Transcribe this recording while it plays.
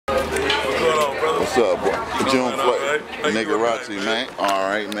What's up, boy? June NiGGARAZZi, man. All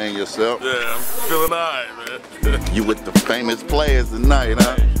right, man. Yourself? Yeah, I'm feeling alright, man. You with the famous players tonight,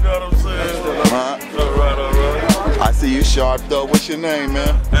 huh? You know what I'm saying? Huh? Alright. I see you sharp though. What's your name,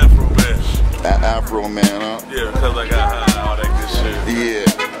 man? AFROMAN. AFROMAN, huh? Yeah, because I got high, all that good shit.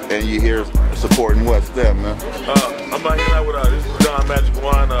 Yeah. And you here supporting what's that, man? I'm out here with this is John Magic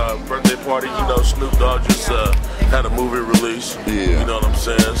One birthday party. You know, Snoop Dogg just had a movie release. Yeah. You know what I'm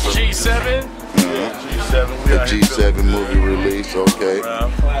saying? So, G7? Yeah, G7. We The out here G7 movie release, okay.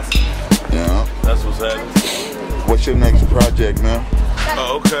 Yeah. That's what's happening. What's your next project, man?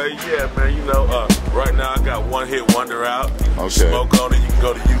 Oh, okay, yeah, man. You know, right now I got One Hit Wonder out. Okay. Smoke on it. You can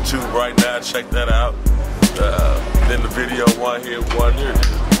go to YouTube right now, check that out. Then the video One Hit Wonder.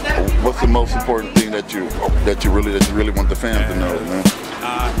 What's the most important thing that you really want the fans to know, man?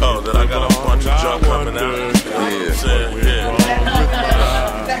 Oh, that I got a bunch of junk coming out. You know what I'm saying?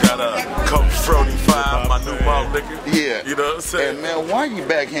 Yeah. Got a Coach Frody 5, my new malt liquor. Yeah. You know what I'm saying? And man, why you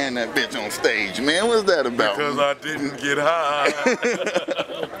backhand that bitch on stage, man? What's that about? Because I didn't get high.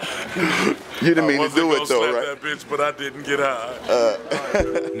 You didn't mean to do it though, right? I that bitch, but I didn't get high.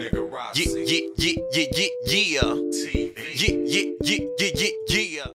 Yeah.